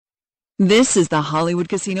This is the Hollywood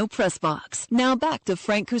Casino Press Box. Now back to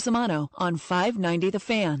Frank Cusimano on 590 The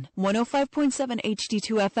Fan, 105.7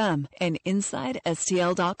 HD2 FM, and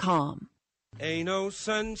InsideSTL.com. Ain't no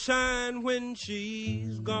sunshine when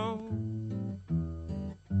she's gone.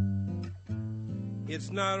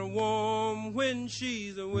 It's not warm when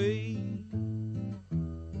she's away.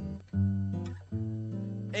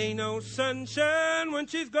 Ain't no sunshine when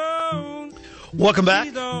she's gone. Welcome back.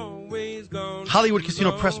 She's always gone. Hollywood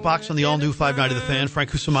Casino Press Box on the all-new 590 The Fan.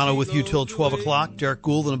 Frank Cusimano with you till 12 o'clock. Derrick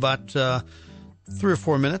Goold in about 3 or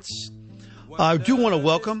 4 minutes. I do want to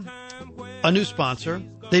welcome a new sponsor.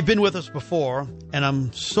 They've been with us before, and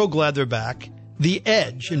I'm so glad they're back. The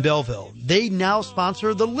Edge in Belleville. They now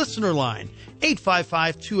sponsor the listener line,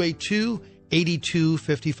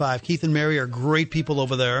 855-282-8255. Keith and Mary are great people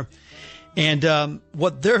over there. And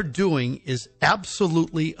what they're doing is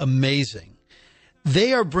absolutely amazing.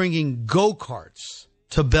 They are bringing go-karts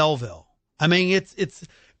to Belleville. I mean, it's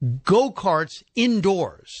go-karts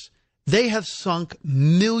indoors. They have sunk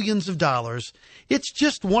millions of dollars. It's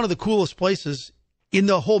just one of the coolest places in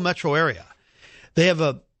the whole metro area. They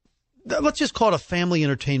have let's just call it a family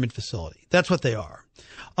entertainment facility. That's what they are.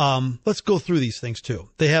 Let's go through these things, too.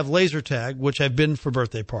 They have laser tag, which I've been for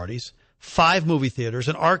birthday parties, 5 movie theaters,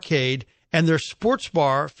 an arcade, and their sports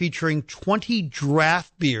bar featuring 20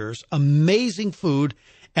 draft beers, amazing food,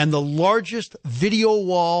 and the largest video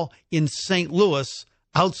wall in St. Louis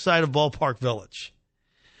outside of Ballpark Village.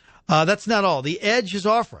 That's not all. The Edge is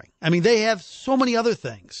offering. I mean, they have so many other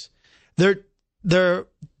things. They're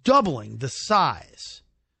doubling the size.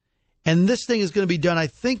 And this thing is going to be done, I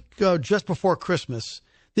think, just before Christmas.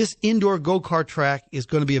 This indoor go-kart track is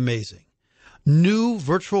going to be amazing. New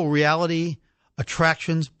virtual reality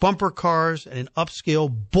attractions, bumper cars, and an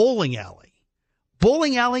upscale bowling alley.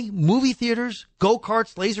 Bowling alley, movie theaters,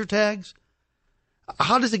 go-karts, laser tags.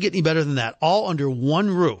 How does it get any better than that? All under one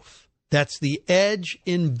roof. That's the Edge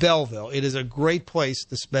in Belleville. It is a great place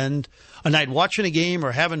to spend a night watching a game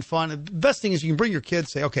or having fun. The best thing is you can bring your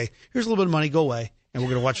kids, say, okay, here's a little bit of money, go away, and we're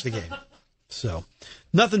going to watch the game. So,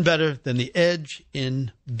 nothing better than the Edge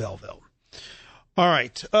in Belleville. All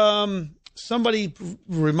right. Somebody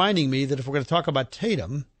reminding me that if we're going to talk about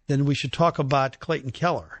Tatum, then we should talk about Clayton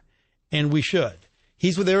Keller. And we should.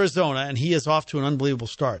 He's with Arizona, and he is off to an unbelievable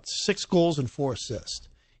start. 6 goals and 4 assists.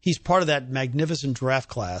 He's part of that magnificent draft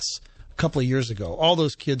class a couple of years ago. All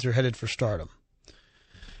those kids are headed for stardom.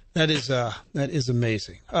 That is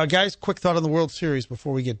amazing. Guys, quick thought on the World Series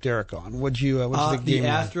before we get Derrick on. What'd you think? The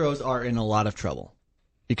Astros are in a lot of trouble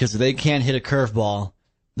because if they can't hit a curveball,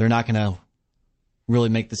 they're not going to really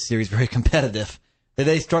make the series very competitive.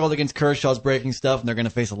 They struggled against Kershaw's breaking stuff, and they're going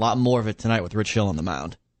to face a lot more of it tonight with Rich Hill on the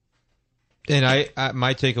mound. And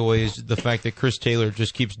my takeaway is the fact that Chris Taylor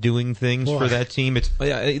just keeps doing things for that team.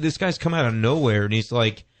 This guy's come out of nowhere, and he's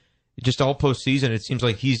like, just all postseason, it seems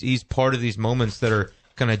like he's part of these moments that are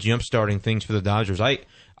kind of jump-starting things for the Dodgers. I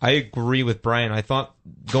agree with Brian. I thought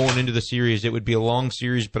going into the series it would be a long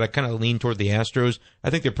series, but I kind of lean toward the Astros. I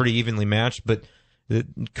think they're pretty evenly matched, but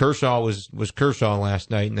Kershaw was Kershaw last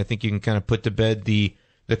night, and I think you can kind of put to bed the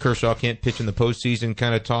Kershaw can't pitch in the postseason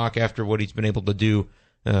kind of talk after what he's been able to do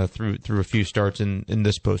through a few starts in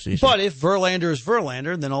this postseason. But if Verlander is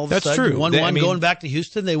Verlander, then all of a sudden, 1-1 going back to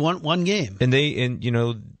Houston, they won one game. And the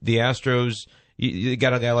Astros, you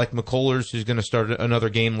got a guy like McCullers who's going to start another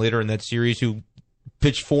game later in that series who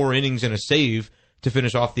pitched 4 innings and a save to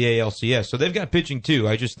finish off the ALCS. So they've got pitching too.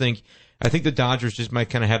 I think the Dodgers just might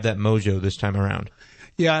kind of have that mojo this time around.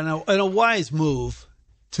 Yeah, and a wise move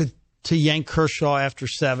to yank Kershaw after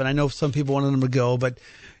 7. I know some people wanted him to go, but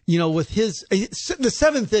with the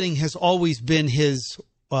 7th inning has always been his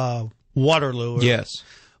Waterloo. Yes,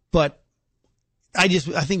 but I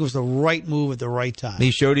think it was the right move at the right time.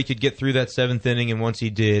 He showed he could get through that 7th inning, and once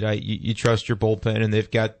he did, you trust your bullpen, and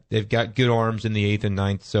they've got good arms in the 8th and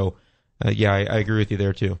 9th. So, I agree with you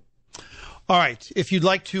there too. All right. If you'd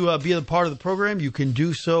like to be a part of the program, you can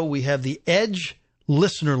do so. We have the Edge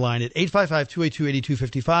listener line at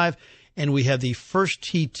 855-282-8255, and we have the First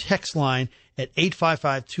Tee text line at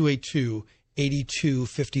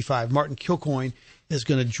 855-282-8255. Martin Kilcoyne is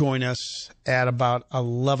going to join us at about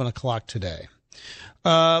 11 o'clock today.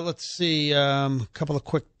 Let's see. A couple of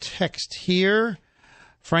quick texts here.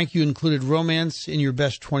 Frank, you included romance in your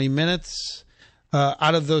best 20 minutes.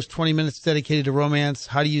 Out of those 20 minutes dedicated to romance,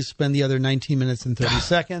 how do you spend the other 19 minutes and 30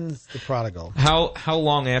 seconds? The Prodigal. How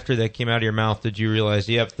long after that came out of your mouth did you realize,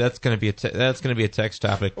 yep, that's going to be a text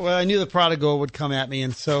topic? Well, I knew The Prodigal would come at me,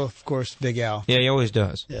 and so of course Big Al. Yeah, he always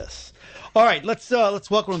does. Yes. All right, let's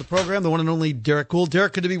welcome to the program the one and only Derrick Goold.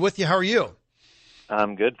 Derrick, good to be with you. How are you?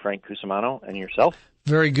 I'm good, Frank Cusimano, and yourself?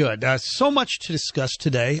 Very good. So much to discuss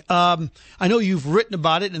today. I know you've written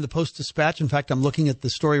about it in the Post-Dispatch. In fact, I'm looking at the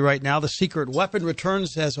story right now. The secret weapon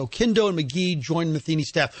returns as Oquendo and McGee join Matheny's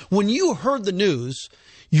staff. When you heard the news,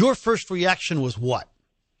 your first reaction was what?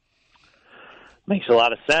 Makes a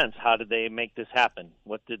lot of sense. How did they make this happen?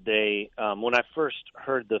 What did they, when I first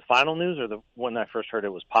heard the final news, or when I first heard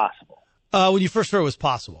it was possible? When you first heard it was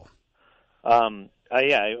possible. Yeah,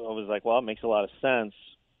 I was like, well, it makes a lot of sense.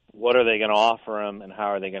 What are they going to offer him, and how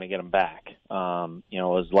are they going to get him back? It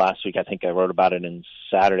was last week. I think I wrote about it in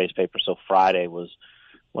Saturday's paper. So Friday was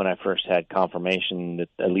when I first had confirmation that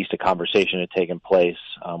at least a conversation had taken place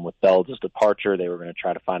with Bell's departure. They were going to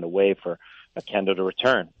try to find a way for Oquendo to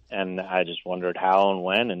return, and I just wondered how and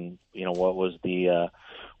when, and what was the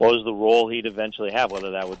role he'd eventually have,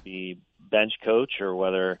 whether that would be bench coach or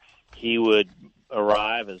whether he would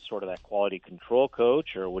arrive as sort of that quality control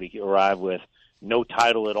coach, or would he arrive with no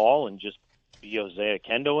title at all and just be Jose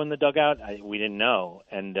Oquendo in the dugout? We didn't know.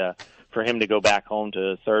 And for him to go back home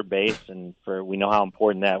to third base, and we know how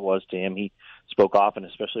important that was to him. He spoke often,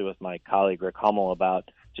 especially with my colleague Rick Hummel, about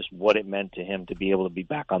just what it meant to him to be able to be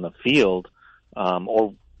back on the field,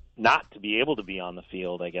 or not to be able to be on the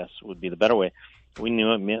field, I guess would be the better way. We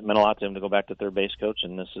knew it meant a lot to him to go back to third base coach,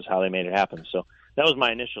 and this is how they made it happen. So that was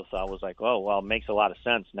my initial thought, was like, oh, well, it makes a lot of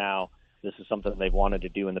sense now. This is something they've wanted to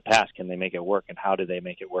do in the past. Can they make it work, and how do they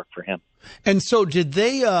make it work for him? And so did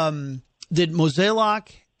they, did Mozeliak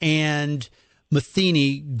and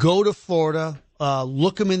Matheny go to Florida,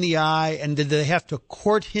 look him in the eye, and did they have to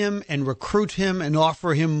court him and recruit him and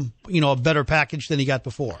offer him, a better package than he got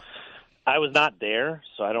before? I was not there,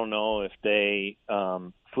 so I don't know if they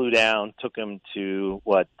flew down, took him to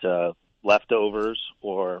Leftovers,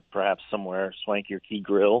 or perhaps somewhere Swanky or Key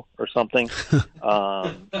Grill or something,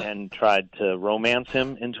 and tried to romance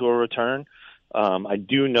him into a return. I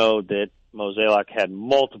do know that Mozeliak had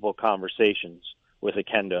multiple conversations with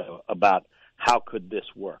Oquendo about how could this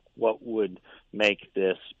work, what would make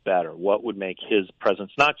this better, what would make his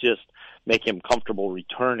presence not just make him comfortable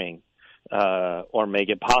returning or make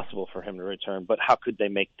it possible for him to return, but how could they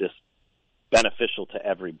make this beneficial to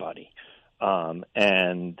everybody?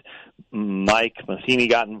 And Mike Matheny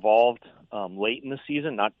got involved late in the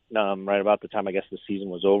season, not right about the time I guess the season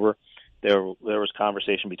was over. There was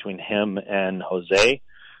conversation between him and Jose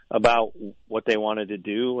about what they wanted to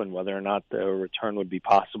do and whether or not the return would be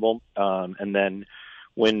possible. And then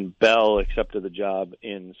when Bell accepted the job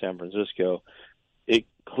in San Francisco, it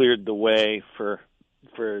cleared the way for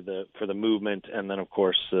the movement, and then of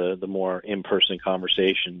course the more in-person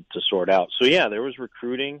conversation to sort out. So yeah, there was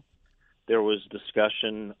recruiting. There was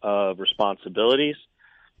discussion of responsibilities.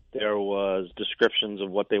 There was descriptions of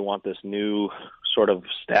what they want this new sort of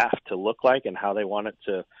staff to look like and how they want it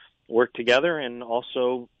to work together, and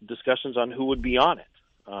also discussions on who would be on it.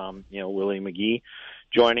 Willie McGee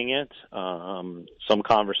joining it. Some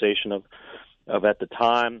conversation of at the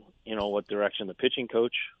time, what direction the pitching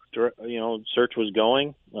coach, search was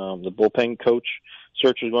going. The bullpen coach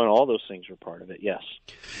search was going. All those things were part of it, yes.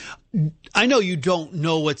 I know you don't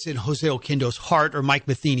know what's in Jose Oquendo's heart or Mike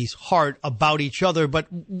Matheny's heart about each other, but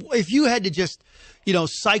if you had to just,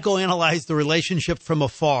 psychoanalyze the relationship from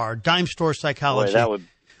afar, dime store psychology,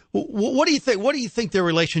 what do you think? What do you think their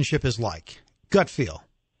relationship is like? Gut feel.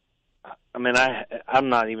 I mean, I'm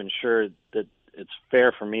not even sure that it's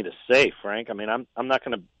fair for me to say, Frank. I mean, I'm not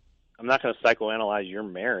going to psychoanalyze your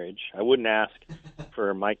marriage. I wouldn't ask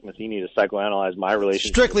for Mike Matheny to psychoanalyze my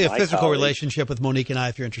relationship. Strictly a physical relationship with Monique and I,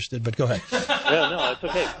 if you're interested, but go ahead. Yeah, no, it's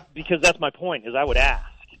okay. Because that's my point, is I would ask.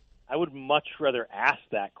 I would much rather ask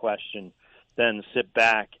that question than sit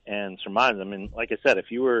back and surmise. I mean, like I said,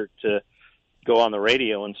 if you were to go on the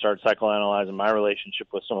radio and start psychoanalyzing my relationship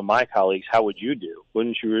with some of my colleagues, how would you do?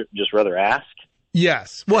 Wouldn't you just rather ask?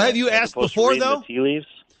 Yes. Well, have you asked before, though? The tea leaves?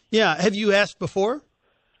 Yeah. Have you asked before?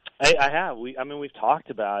 I have. We've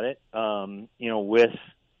talked about it, with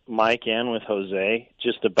Mike and with Jose,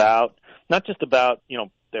 not just about,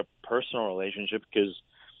 their personal relationship, because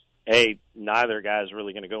neither guy is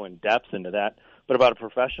really going to go in depth into that, but about a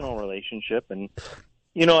professional relationship. And,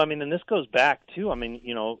 and this goes back too.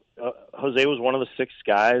 Jose was one of the 6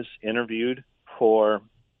 guys interviewed for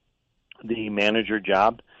the manager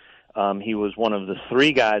job. He was one of the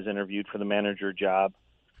 3 guys interviewed for the manager job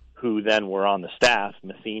who then were on the staff,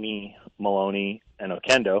 Matheny, Maloney, and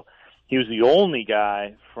Oquendo. He was the only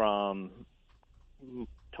guy from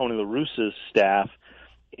Tony La Russa's staff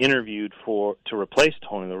interviewed to replace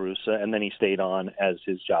Tony La Russa, and then he stayed on as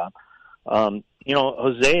his job.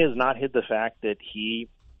 Jose has not hid the fact that he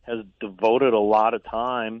has devoted a lot of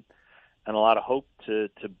time and a lot of hope to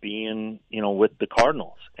being, with the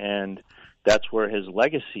Cardinals. And that's where his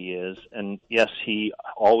legacy is. And yes, he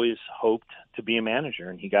always hoped to be a manager,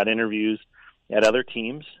 and he got interviews at other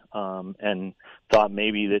teams, and thought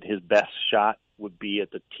maybe that his best shot would be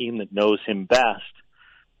at the team that knows him best.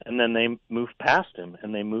 And then they moved past him,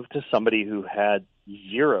 and they moved to somebody who had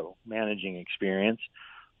zero managing experience.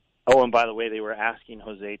 Oh, and by the way, they were asking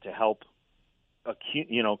Jose to help,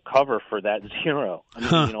 cover for that zero.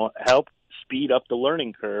 I mean, help speed up the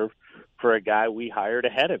learning curve for a guy we hired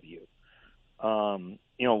ahead of you.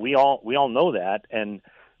 We all know that, and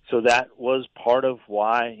so that was part of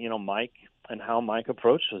why Mike and how Mike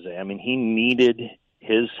approached Jose. I mean, he needed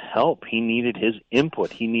his help, he needed his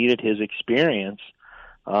input, he needed his experience,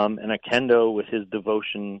 and Oquendo, with his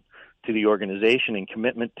devotion to the organization and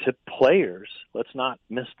commitment to players. Let's not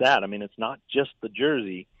miss that. I mean, it's not just the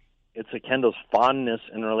jersey; it's Oquendo's fondness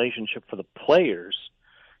and relationship for the players.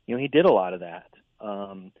 He did a lot of that.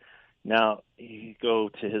 Now, you go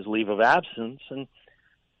to his leave of absence, and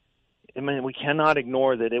I mean, we cannot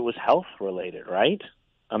ignore that it was health related, right?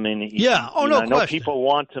 I mean, yeah. Oh, no I know question. people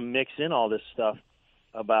want to mix in all this stuff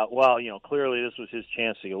about, clearly this was his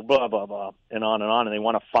chance to go blah, blah, blah, and on, and they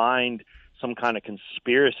want to find some kind of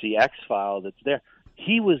conspiracy X-file that's there.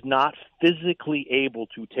 He was not physically able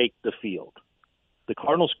to take the field. The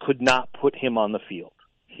Cardinals could not put him on the field.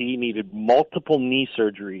 He needed multiple knee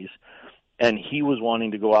surgeries, and he was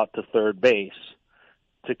wanting to go out to third base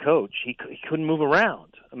to coach. He couldn't move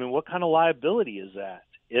around. I mean, what kind of liability is that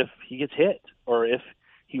if he gets hit or if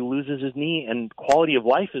he loses his knee and quality of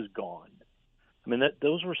life is gone? I mean,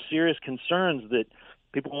 those were serious concerns that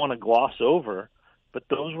people want to gloss over, but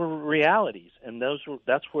those were realities, and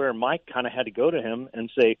that's where Mike kind of had to go to him and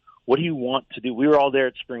say, what do you want to do? We were all there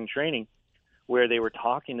at spring training where they were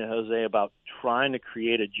talking to Jose about trying to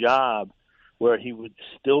create a job where he would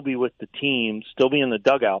still be with the team, still be in the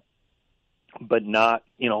dugout, but not,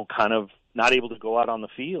 kind of not able to go out on the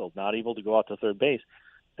field, not able to go out to third base.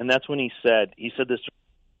 And that's when he said this.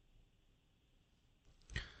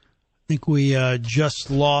 I think we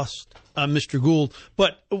just lost Mr. Goold.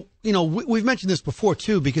 But, we've mentioned this before,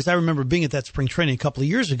 too, because I remember being at that spring training a couple of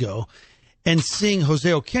years ago and seeing Jose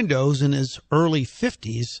Oquendo, who's in his early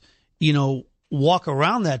 50s, walk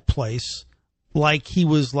around that place like he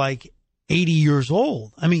was like 80 years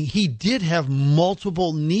old. I mean, he did have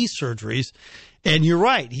multiple knee surgeries. And you're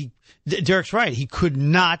right. Derek's right. He could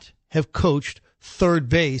not have coached third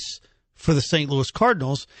base for the St. Louis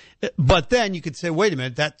Cardinals. But then you could say, wait a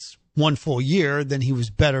minute, that's one full year. Then he was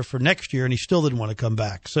better for next year, and he still didn't want to come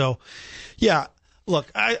back. So, yeah, look,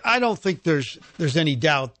 I don't think there's any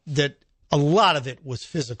doubt that a lot of it was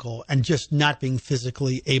physical and just not being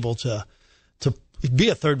physically able to be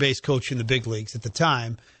a third base coach in the big leagues at the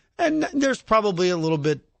time. And there's probably a little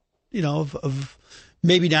bit, of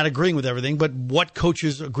maybe not agreeing with everything, but what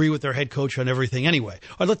coaches agree with their head coach on everything anyway.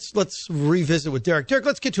 All right, let's revisit with Derrick. Derrick,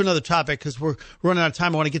 let's get to another topic because we're running out of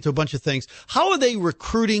time. I want to get to a bunch of things. How are they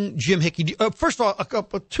recruiting Jim Hickey? First of all,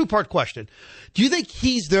 a two-part question. Do you think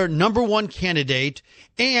he's their number one candidate?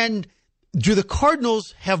 And do the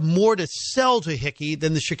Cardinals have more to sell to Hickey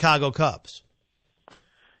than the Chicago Cubs?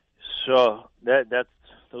 So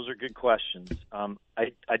those are good questions.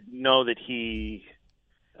 I know that he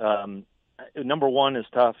number one is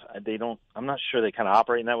tough. I'm not sure they kind of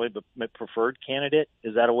operate in that way, but preferred candidate,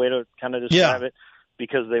 is that a way to kind of describe it?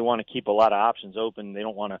 Because they want to keep a lot of options open. They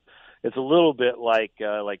don't want to. It's a little bit like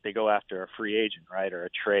they go after a free agent, right, or a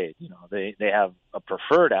trade. They have a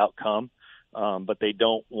preferred outcome, but they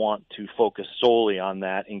don't want to focus solely on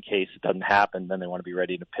that in case it doesn't happen. Then they want to be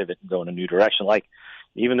ready to pivot and go in a new direction. Like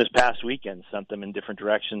even this past weekend, sent them in different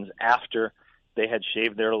directions after they had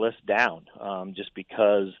shaved their list down, just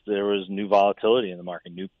because there was new volatility in the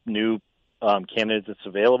market, new candidates that's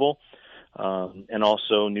available, and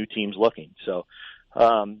also new teams looking. So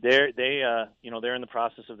they're in the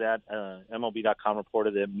process of that. MLB.com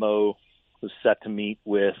reported that Mo was set to meet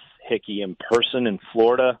with Hickey in person in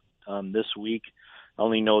Florida this week. I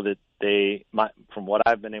only know that from what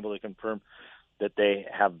I've been able to confirm, that they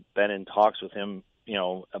have been in talks with him,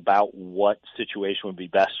 about what situation would be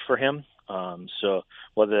best for him. So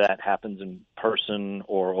whether that happens in person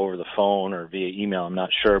or over the phone or via email, I'm not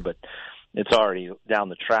sure, but it's already down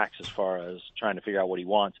the tracks as far as trying to figure out what he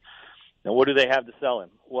wants. Now, what do they have to sell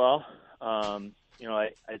him? Well, I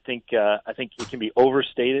think it can be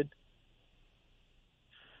overstated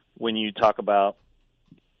when you talk about,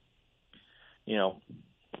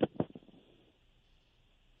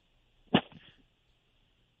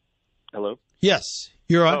 Hello? Yes,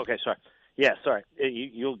 you're on. Oh, okay, sorry. Yeah, sorry.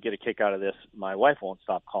 You'll get a kick out of this. My wife won't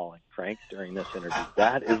stop calling, Frank, during this interview.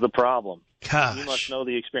 That is the problem. Gosh. You must know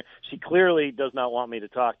the experience. She clearly does not want me to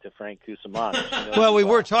talk to Frank Cusimano. Well, we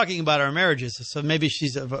were talking about our marriages, so maybe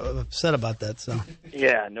she's upset about that. So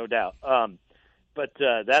yeah, no doubt. But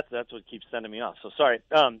that's what keeps sending me off. So sorry.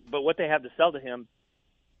 But what they have to sell to him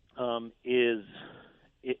is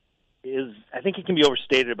I think it can be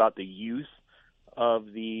overstated about the youth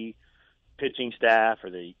of the pitching staff or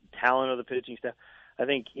the talent of the pitching staff. I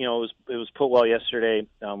think, it was put well yesterday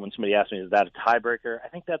when somebody asked me, is that a tiebreaker? I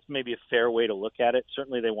think that's maybe a fair way to look at it.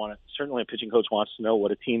 Certainly a pitching coach wants to know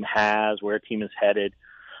what a team has, where a team is headed,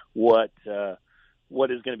 what is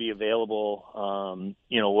going to be available,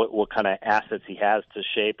 what kind of assets he has to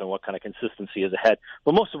shape and what kind of consistency is ahead.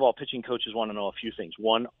 But most of all, pitching coaches want to know a few things.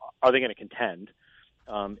 One, are they going to contend?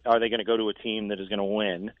 Are they going to go to a team that is going to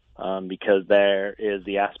win? Because there is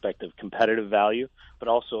the aspect of competitive value, but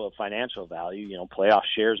also of financial value. Playoff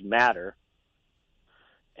shares matter.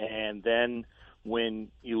 And then when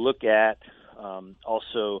you look at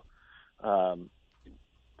also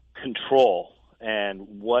control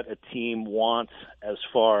and what a team wants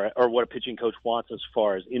or what a pitching coach wants as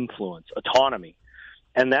far as influence, autonomy,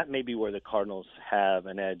 and that may be where the Cardinals have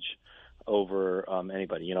an edge over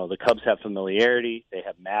anybody. The Cubs have familiarity. They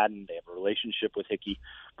have Madden. They have a relationship with Hickey.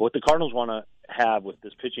 But what the Cardinals want to have with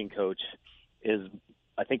this pitching coach is,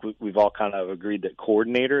 I think we've all kind of agreed that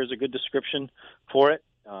coordinator is a good description for it.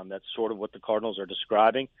 That's sort of what the Cardinals are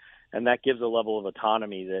describing. And that gives a level of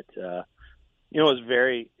autonomy that, is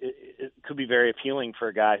it could be very appealing for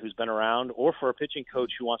a guy who's been around or for a pitching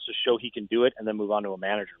coach who wants to show he can do it and then move on to a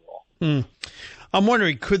manager role. I'm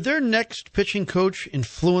wondering, could their next pitching coach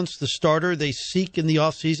influence the starter they seek in the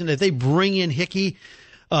offseason? If they bring in Hickey,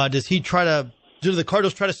 do the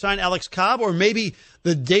Cardinals try to sign Alex Cobb? Or maybe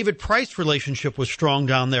the David Price relationship was strong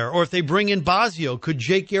down there. Or if they bring in Bosio, could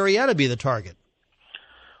Jake Arrieta be the target?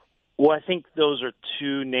 Well, I think those are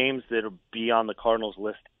two names that will be on the Cardinals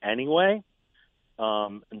list anyway.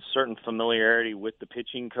 And certain familiarity with the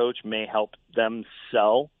pitching coach may help them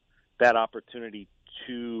sell that opportunity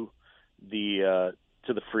to the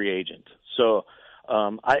free agent. So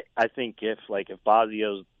I think if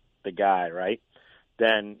Bosio's the guy, right,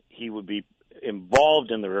 then he would be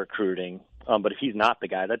involved in the recruiting. But if he's not the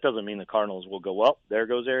guy, that doesn't mean the Cardinals will go, well, there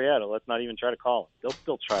goes Arrieta. Let's not even try to call him. They'll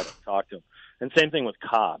still try to talk to him. And same thing with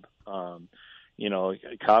Cobb.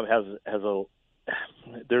 Cobb has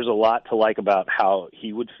there's a lot to like about how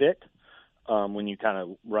he would fit when you kind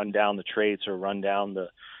of run down the traits or run down the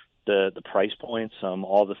price points,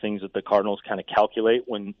 all the things that the Cardinals kind of calculate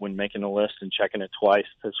when making a list and checking it twice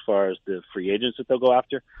as far as the free agents that they'll go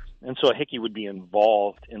after. And so Hickey would be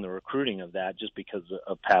involved in the recruiting of that just because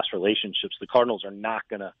of past relationships. The Cardinals are not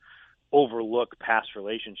going to overlook past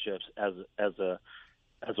relationships as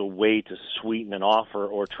a way to sweeten an offer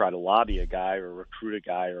or try to lobby a guy or recruit a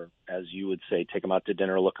guy, or as you would say, take him out to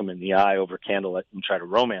dinner, look him in the eye over candlelit and try to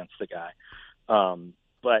romance the guy.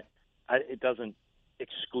 But it doesn't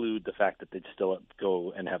exclude the fact that they'd still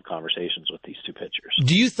go and have conversations with these two pitchers.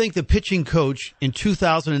 Do you think the pitching coach in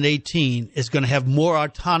 2018 is going to have more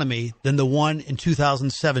autonomy than the one in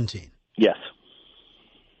 2017? Yes.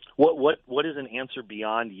 What is an answer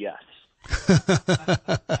beyond yes?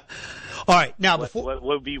 All right. Now, what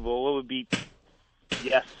would be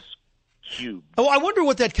yes cubed? Oh, I wonder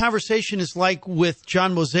what that conversation is like with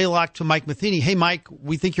John Mozeliak to Mike Matheny. Hey, Mike,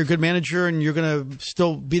 we think you're a good manager and you're going to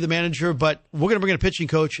still be the manager, but we're going to bring in a pitching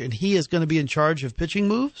coach and he is going to be in charge of pitching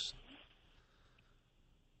moves?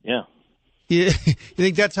 Yeah. You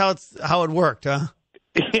think that's how it worked, huh?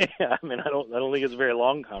 Yeah. I mean, I don't think it's a very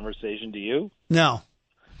long conversation. Do you? No.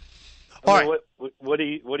 All right. What do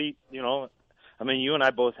you I mean, you and I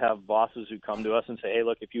both have bosses who come to us and say, hey,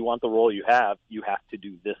 look, if you want the role you have to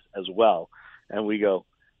do this as well. And we go,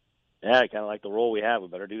 yeah, I kind of like the role we have. We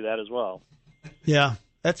better do that as well. Yeah.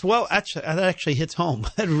 That actually hits home.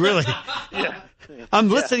 That really. Yeah. I'm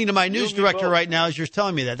listening to my news director right now as you're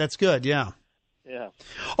telling me that. That's good. Yeah. Yeah.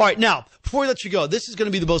 All right. Now, before we let you go, this is going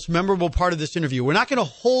to be the most memorable part of this interview. We're not going to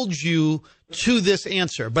hold you to this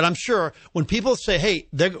answer, but I'm sure when people say, hey,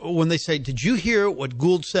 when they say, did you hear what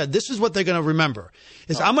Goold said? This is what they're going to remember.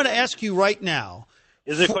 I'm going to ask you right now.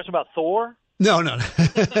 Is it a question about Thor? No.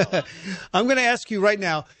 I'm going to ask you right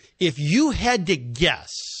now, if you had to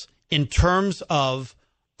guess in terms of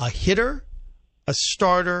a hitter, a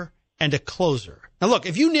starter, and a closer. Now, look,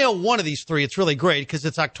 if you nail one of these three, it's really great because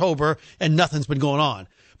it's October and nothing's been going on.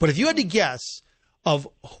 But if you had to guess of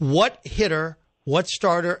what hitter, what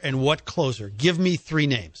starter, and what closer, give me three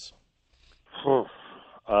names.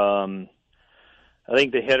 I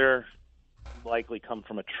think the hitter likely come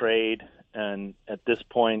from a trade And at this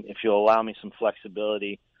point, if you'll allow me some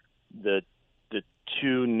flexibility, the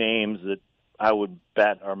two names that I would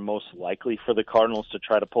bet are most likely for the Cardinals to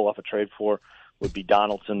try to pull off a trade for would be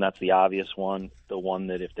Donaldson. That's the obvious one, the one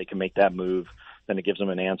that if they can make that move, then it gives them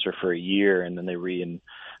an answer for a year, and then they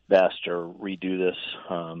reinvest or redo this,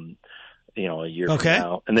 a year from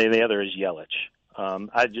now. And the other is Yelich.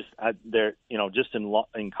 Just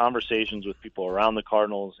in conversations with people around the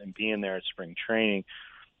Cardinals and being there at spring training,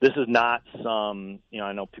 this is not some,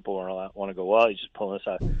 I know people want to go, well, he's just pulling this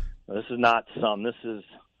out. This is not some, this is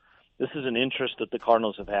an interest that the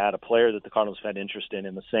Cardinals have had, a player that the Cardinals have had interest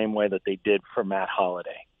in the same way that they did for Matt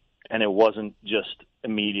Holliday. And it wasn't just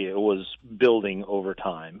immediate, it was building over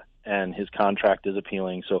time, and his contract is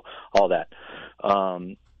appealing, so all that.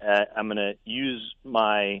 I'm going to use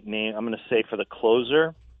my name. I'm going to say for the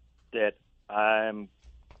closer that I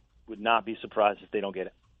would not be surprised if they don't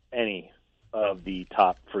get any of the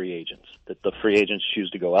top free agents, that the free agents choose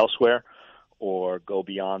to go elsewhere or go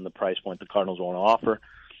beyond the price point the Cardinals want to offer.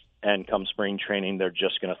 And come spring training, they're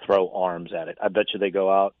just going to throw arms at it. I bet you they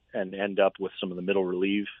go out and end up with some of the middle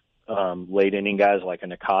relief, late inning guys like a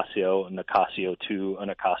Nicasio 2, a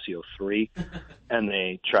Nicasio 3, and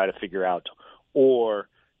they try to figure out, or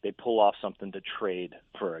they pull off something to trade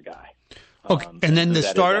for a guy. Okay, and then the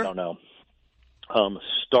starter? I don't know.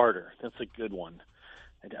 Starter, that's a good one.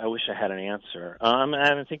 I wish I had an answer.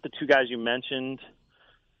 I think the two guys you mentioned,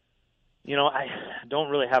 I don't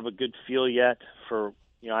really have a good feel yet for,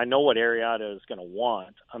 I know what Arrieta is going to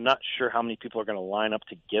want. I'm not sure how many people are going to line up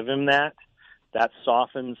to give him that. That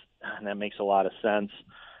softens, and that makes a lot of sense.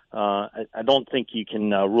 I don't think you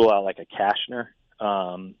can rule out like a Cashner.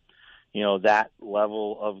 That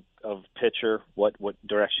level of pitcher, what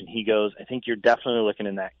direction he goes. I think you're definitely looking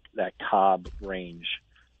in that Cobb range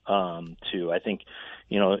too. I think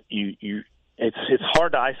it's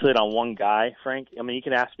hard to isolate on one guy, Frank. I mean, you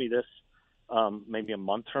can ask me this maybe a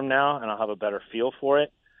month from now, and I'll have a better feel for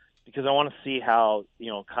it, because I want to see how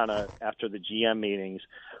kind of after the GM meetings,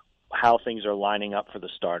 how things are lining up for the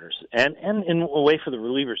starters, and in a way for the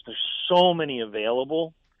relievers. There's so many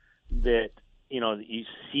available that you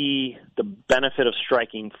see the benefit of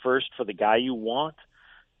striking first for the guy you want,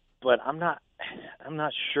 but I'm not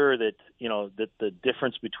sure that that the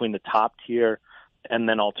difference between the top tier and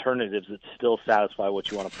then alternatives that still satisfy what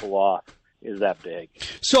you want to pull off is that big.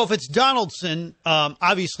 So if it's Donaldson,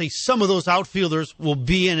 obviously some of those outfielders will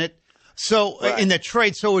be in it. So right. In the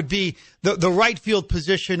trade, so it would be the right field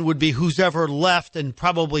position would be who's ever left, and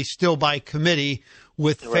probably still by committee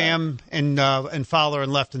with right. Pham and Fowler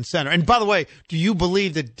in left and center. And by the way, do you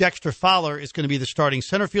believe that Dexter Fowler is going to be the starting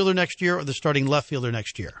center fielder next year or the starting left fielder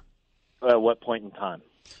next year? At what point in time?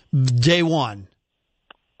 Day one.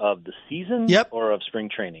 Of the season? Yep. Or of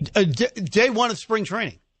spring training? Day one of spring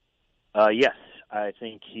training. Yes. I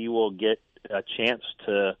think he will get a chance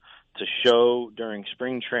to show during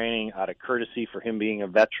spring training, out of courtesy for him being a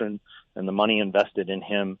veteran and the money invested in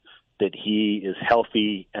him, that he is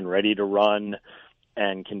healthy and ready to run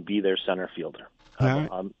and can be their center fielder. Right.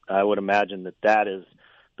 I would imagine that is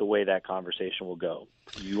the way that conversation will go.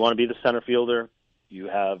 You want to be the center fielder, you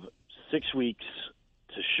have 6 weeks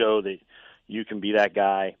to show that you can be that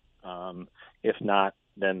guy. If not,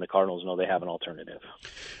 then the Cardinals know they have an alternative.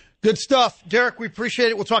 Good stuff. Derrick, we appreciate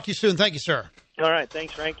it. We'll talk to you soon. Thank you, sir. All right.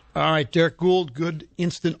 Thanks, Frank. All right. Derrick Goold, good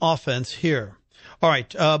instant offense here. All right.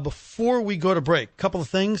 Before we go to break, a couple of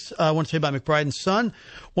things I want to say about McBride & Son.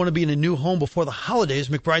 Want to be in a new home before the holidays?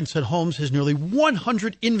 McBride & Son Homes has nearly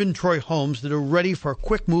 100 inventory homes that are ready for a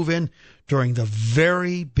quick move-in during the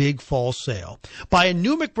very big fall sale. Buy a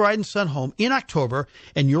new McBride & Son home in October,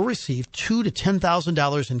 and you'll receive $2,000 to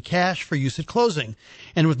 $10,000 in cash for use at closing.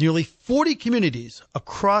 And with nearly 40 communities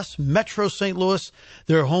across Metro St. Louis,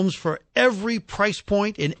 there are homes for every price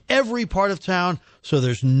point in every part of town, so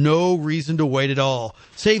there's no reason to wait at all.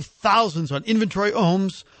 Save thousands on inventory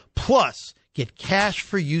homes, plus get cash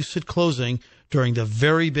for use at closing during the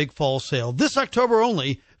very big fall sale. This October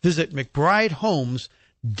only. Visit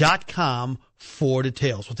McBrideHomes.com for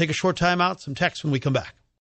details. We'll take a short time out, some text when we come back.